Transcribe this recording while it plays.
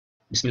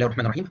Bismillah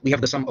ar-Rahman ar-Rahim. We have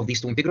the sum of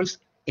these two integrals.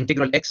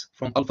 Integral x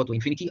from alpha to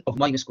infinity of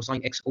minus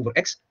cosine x over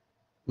x.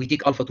 We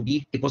take alpha to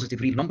be a positive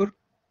real number,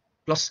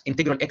 plus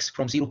integral x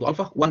from 0 to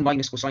alpha, 1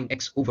 minus cosine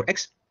x over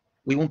x.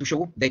 We want to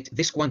show that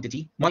this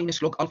quantity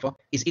minus log alpha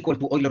is equal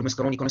to Euler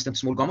Mascheroni constant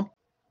small gamma.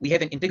 We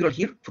have an integral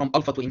here from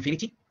alpha to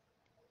infinity.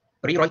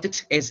 Rewrite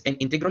it as an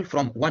integral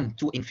from 1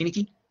 to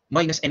infinity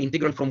minus an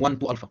integral from 1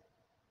 to alpha.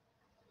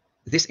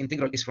 This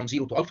integral is from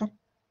 0 to alpha.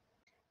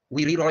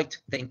 We rewrite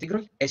the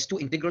integral as two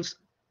integrals.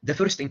 The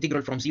first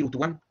integral from 0 to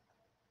 1,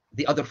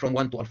 the other from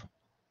 1 to alpha.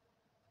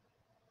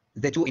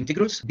 The two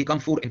integrals become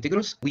four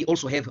integrals. We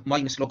also have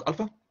minus log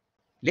alpha.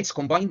 Let's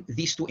combine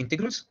these two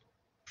integrals.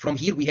 From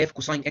here we have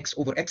cosine x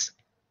over x.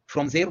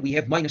 From there we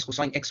have minus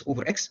cosine x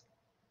over x.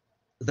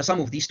 The sum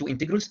of these two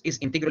integrals is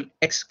integral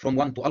x from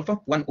 1 to alpha,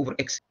 1 over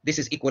x. This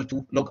is equal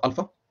to log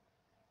alpha.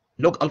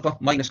 Log alpha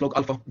minus log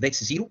alpha,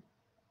 that's 0.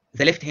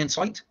 The left-hand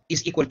side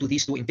is equal to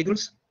these two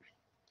integrals.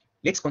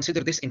 Let's consider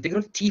this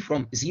integral t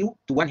from 0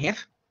 to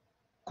 1/2.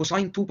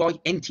 Cosine 2 pi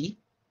nt,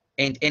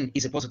 and n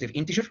is a positive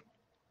integer.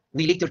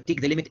 We later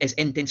take the limit as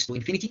n tends to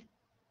infinity.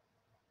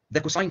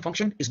 The cosine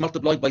function is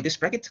multiplied by this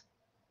bracket.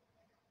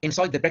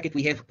 Inside the bracket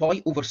we have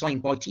pi over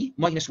sine pi t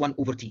minus 1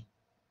 over t.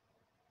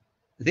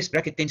 This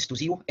bracket tends to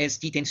 0 as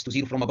t tends to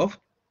 0 from above.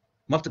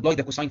 Multiply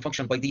the cosine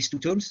function by these two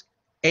terms.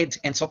 Add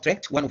and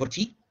subtract 1 over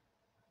t.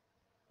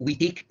 We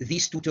take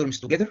these two terms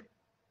together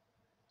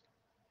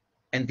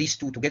and these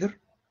two together.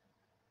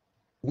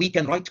 We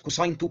can write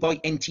cosine 2 pi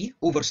nt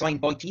over sine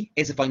pi t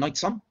as a finite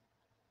sum.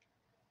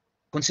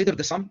 Consider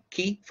the sum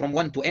k from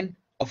 1 to n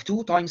of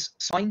 2 times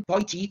sine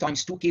pi t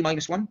times 2k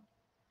minus 1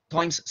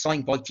 times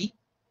sine pi t.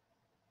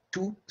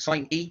 2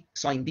 sine a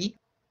sine b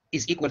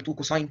is equal to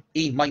cosine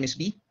a minus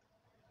b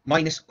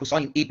minus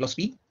cosine a plus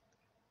b.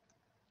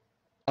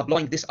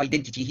 Applying this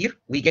identity here,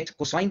 we get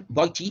cosine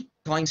by t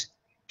times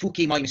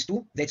 2k minus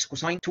 2. That's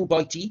cosine 2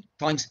 by t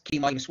times k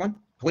minus 1.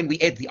 When we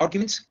add the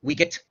arguments, we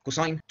get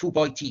cosine 2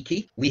 by t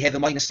k. We have a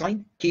minus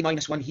sign, k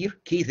minus 1 here,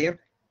 k there.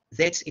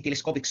 That's a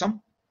telescopic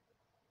sum.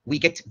 We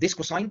get this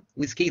cosine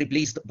with k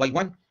replaced by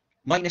 1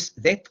 minus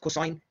that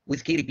cosine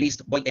with k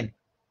replaced by n.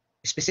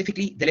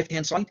 Specifically, the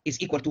left-hand side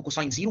is equal to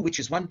cosine 0, which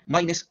is 1,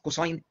 minus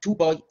cosine 2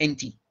 by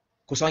nt.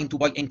 Cosine 2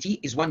 by nt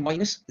is 1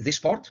 minus this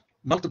part.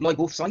 Multiply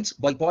both sides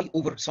by pi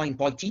over sine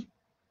pi t.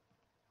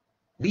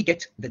 We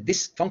get that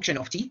this function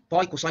of t,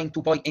 pi cosine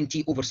 2 pi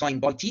nt over sine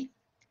pi t,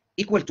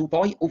 equal to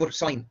pi over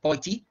sine pi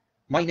t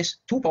minus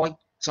 2 pi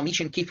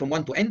summation k from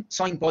 1 to n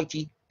sine pi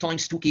t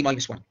times 2k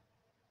minus 1.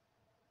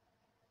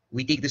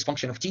 We take this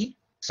function of t,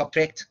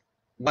 subtract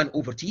 1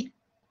 over t,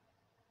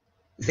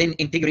 then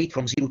integrate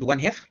from 0 to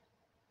 1/2.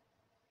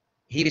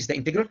 Here is the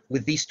integral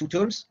with these two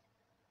terms.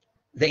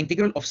 The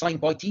integral of sine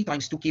pi t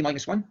times 2k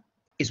minus 1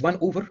 is 1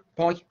 over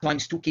pi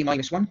times 2k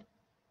minus 1.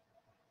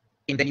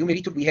 In the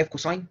numerator, we have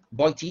cosine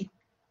pi t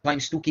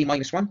times 2k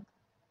minus 1.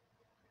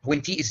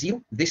 When t is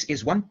 0, this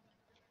is 1.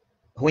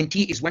 When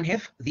t is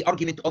 1/2, the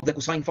argument of the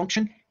cosine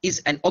function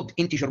is an odd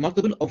integer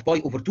multiple of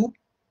pi over 2.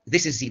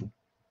 This is 0.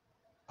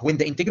 When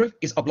the integral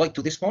is applied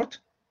to this part,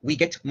 we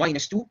get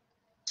minus 2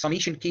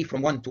 summation k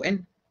from 1 to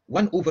n,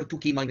 1 over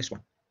 2k minus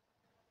 1.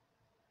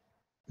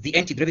 The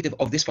antiderivative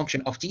of this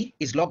function of t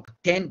is log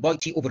tan pi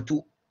t over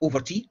 2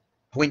 over t.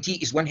 When t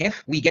is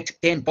 1/2, we get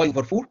tan pi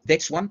over 4,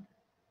 that's 1,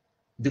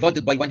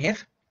 divided by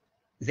 1/2,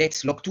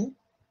 that's log 2.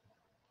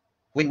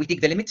 When we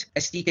take the limit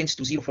as t tends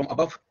to 0 from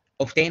above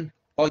of tan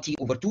pi t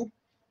over 2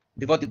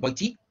 divided by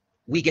t,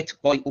 we get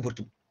pi over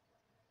 2.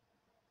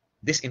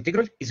 This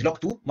integral is log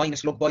 2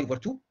 minus log pi over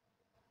 2.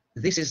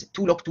 This is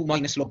 2 log 2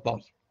 minus log pi.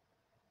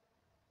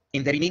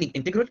 In the remaining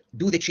integral,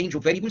 do the change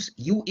of variables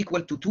u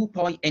equal to 2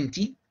 pi nt.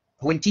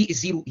 When t is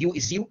 0, u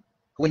is 0.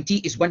 When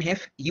t is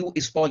 1/2, u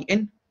is pi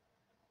n.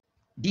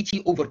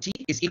 dt over t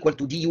is equal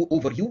to du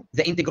over u.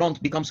 The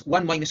integrand becomes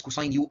 1 minus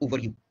cosine u over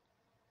u.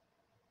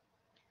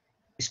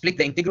 Split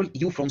the integral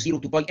u from 0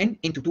 to pi n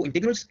into two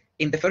integrals.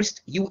 In the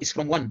first, u is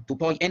from 1 to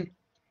pi n.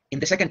 In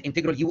the second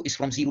integral, u is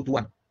from 0 to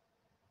 1.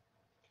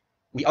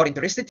 We are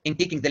interested in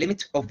taking the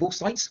limit of both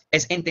sides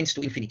as n tends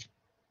to infinity.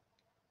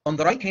 On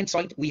the right-hand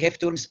side, we have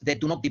terms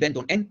that do not depend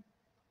on n.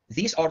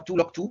 These are 2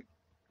 log 2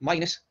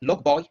 minus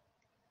log pi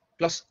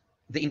plus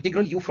the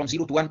integral u from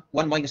 0 to 1,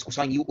 1 minus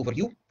cosine u over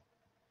u.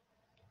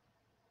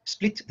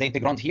 Split the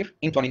integrand here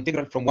into an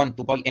integral from 1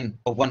 to pi n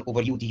of 1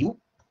 over u du.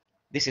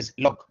 This is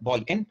log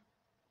pi n.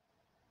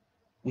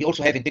 We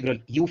also have integral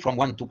u from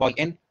 1 to pi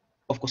n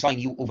of cosine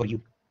u over u.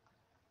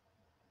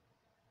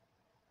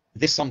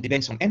 This sum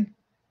depends on n.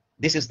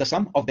 This is the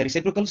sum of the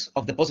reciprocals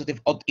of the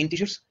positive odd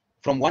integers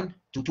from 1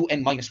 to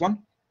 2n minus 1.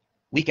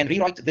 We can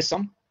rewrite this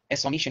sum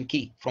as summation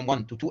k from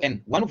 1 to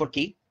 2n 1 over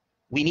k.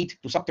 We need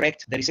to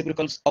subtract the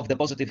reciprocals of the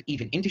positive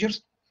even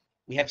integers.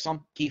 We have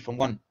sum k from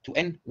 1 to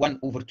n 1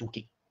 over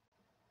 2k.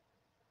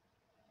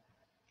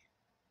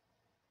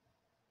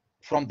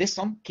 From this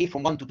sum k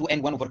from 1 to 2n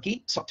 1 over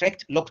k,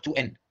 subtract log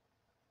 2n.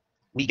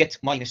 We get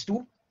minus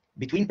 2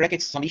 between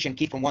brackets summation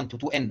k from 1 to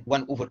 2n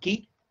 1 over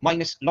k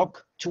minus log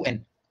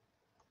 2n.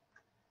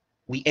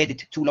 We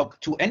added 2 log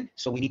 2n,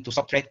 so we need to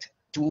subtract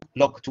 2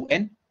 log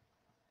 2n.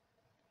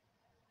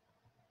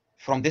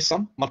 from this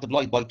sum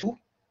multiplied by 2,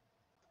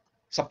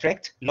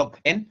 subtract log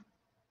n.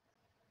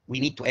 We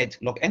need to add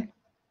log n.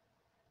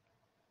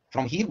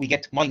 From here we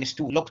get minus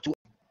 2 log 2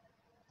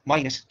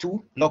 minus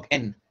 2 log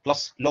n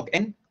plus log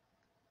n.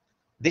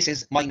 This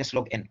is minus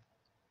log n.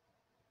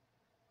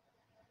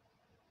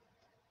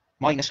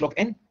 Minus log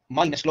n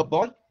minus log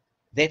pi,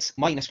 that's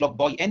minus log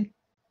pi n.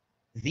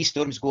 These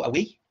terms go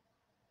away.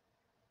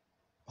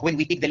 When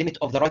we take the limit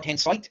of the right hand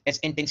side as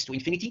n tends to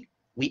infinity,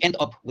 we end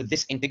up with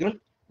this integral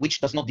which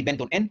does not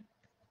depend on n.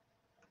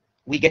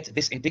 We get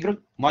this integral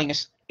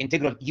minus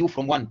integral u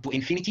from 1 to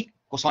infinity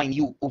cosine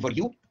u over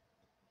u.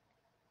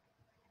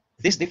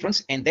 This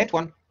difference and that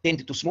one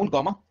tend to small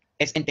gamma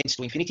as n tends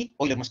to infinity,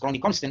 Euler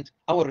Mascheroni constant.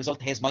 Our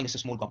result has minus a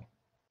small gamma.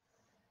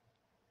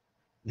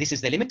 This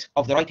is the limit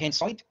of the right hand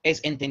side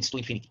as n tends to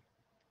infinity.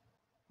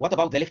 What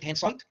about the left hand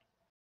side?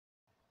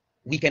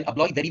 We can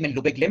apply the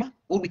Riemann-Lebesgue lemma,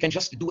 or we can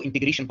just do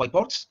integration by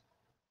parts.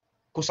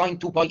 Cosine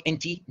 2 pi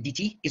nt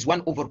dt is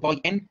 1 over pi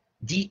n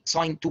d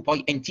sine 2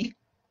 pi nt.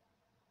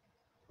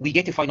 We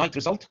get a finite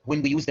result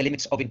when we use the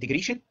limits of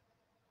integration.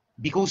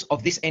 Because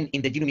of this n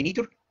in the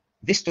denominator,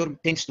 this term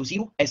tends to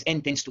 0 as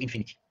n tends to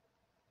infinity.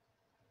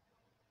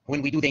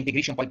 When we do the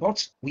integration by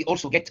parts, we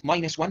also get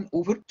minus 1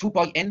 over 2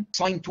 pi n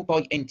sine 2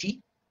 pi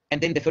nt,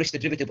 and then the first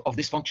derivative of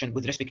this function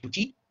with respect to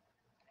t.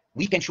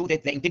 We can show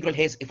that the integral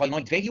has a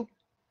finite value,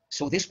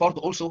 so this part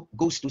also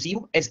goes to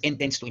 0 as n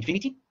tends to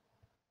infinity.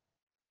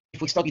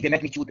 If we study the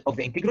magnitude of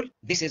the integral,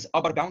 this is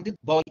upper bounded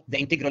by the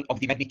integral of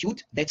the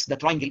magnitude. That's the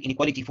triangle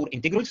inequality for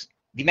integrals.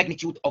 The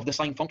magnitude of the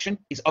sine function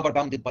is upper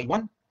bounded by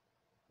 1.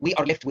 We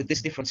are left with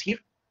this difference here.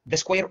 The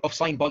square of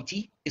sine by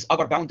t is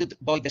upper bounded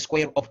by the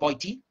square of pi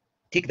t.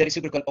 Take the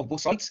reciprocal of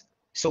both sides.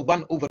 So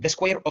 1 over the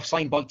square of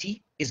sine by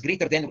t is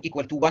greater than or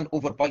equal to 1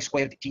 over pi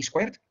squared t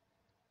squared.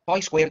 Pi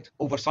squared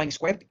over sine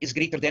squared is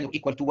greater than or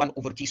equal to 1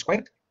 over t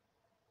squared.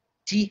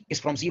 T is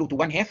from 0 to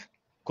 1/2.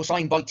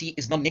 Cosine by t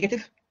is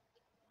non-negative.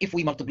 If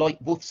we multiply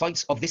both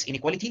sides of this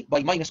inequality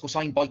by minus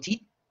cosine by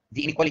t,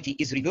 the inequality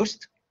is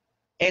reversed.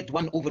 Add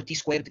 1 over t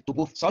squared to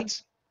both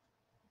sides.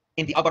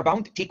 In the upper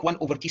bound, take 1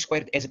 over t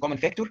squared as a common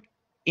factor.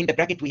 In the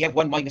bracket, we have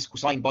 1 minus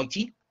cosine by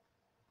t.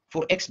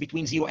 For x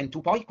between 0 and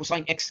 2 pi,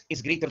 cosine x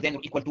is greater than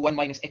or equal to 1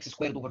 minus x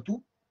squared over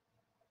 2.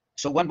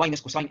 So 1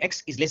 minus cosine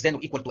x is less than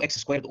or equal to x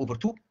squared over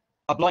 2.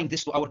 Applying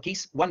this to our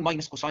case, 1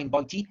 minus cosine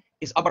by t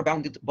is upper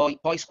bounded by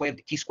pi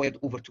squared t squared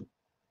over 2.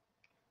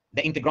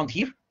 The integrand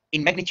here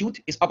in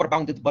magnitude is upper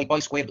bounded by pi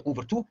squared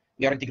over 2.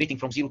 We are integrating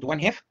from 0 to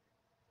 1/2.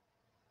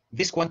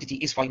 This quantity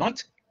is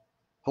finite.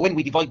 When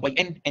we divide by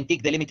n and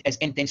take the limit as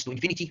n tends to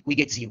infinity, we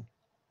get 0.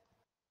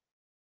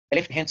 The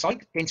left hand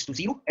side tends to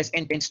 0 as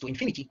n tends to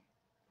infinity.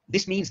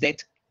 This means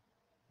that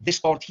this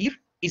part here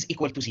is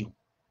equal to 0.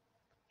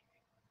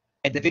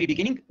 At the very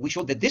beginning, we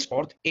showed that this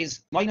part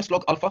is minus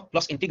log alpha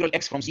plus integral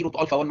x from 0 to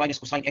alpha 1 minus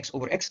cosine x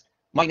over x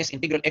minus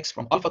integral x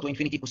from alpha to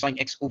infinity cosine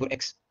x over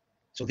x.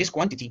 So this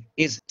quantity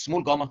is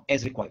small gamma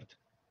as required.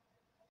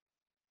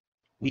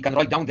 We can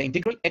write down the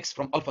integral x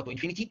from alpha to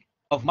infinity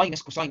of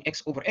minus cosine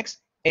x over x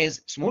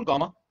as small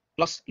gamma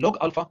plus log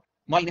alpha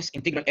minus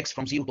integral x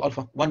from 0 to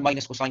alpha 1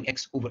 minus cosine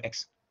x over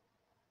x.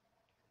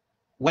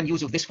 One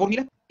use of this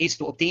formula is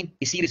to obtain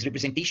a series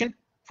representation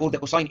for the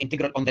cosine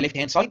integral on the left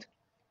hand side.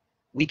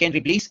 We can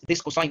replace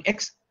this cosine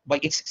x by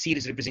its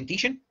series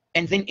representation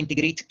and then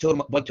integrate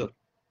term by term.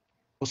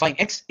 Cosine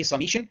x is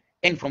summation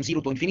n from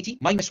 0 to infinity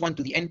minus 1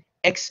 to the n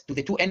x to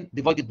the 2n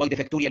divided by the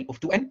factorial of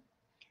 2n.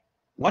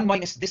 1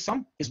 minus this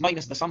sum is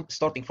minus the sum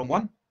starting from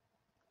 1.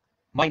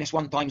 Minus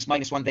 1 times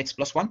minus 1, that's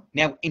plus 1.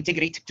 Now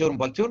integrate term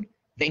by term.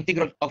 The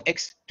integral of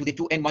x to the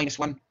 2n minus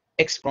 1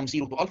 x from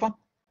 0 to alpha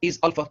is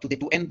alpha to the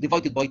 2n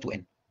divided by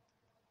 2n.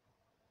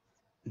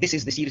 This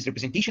is the series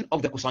representation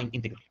of the cosine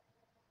integral.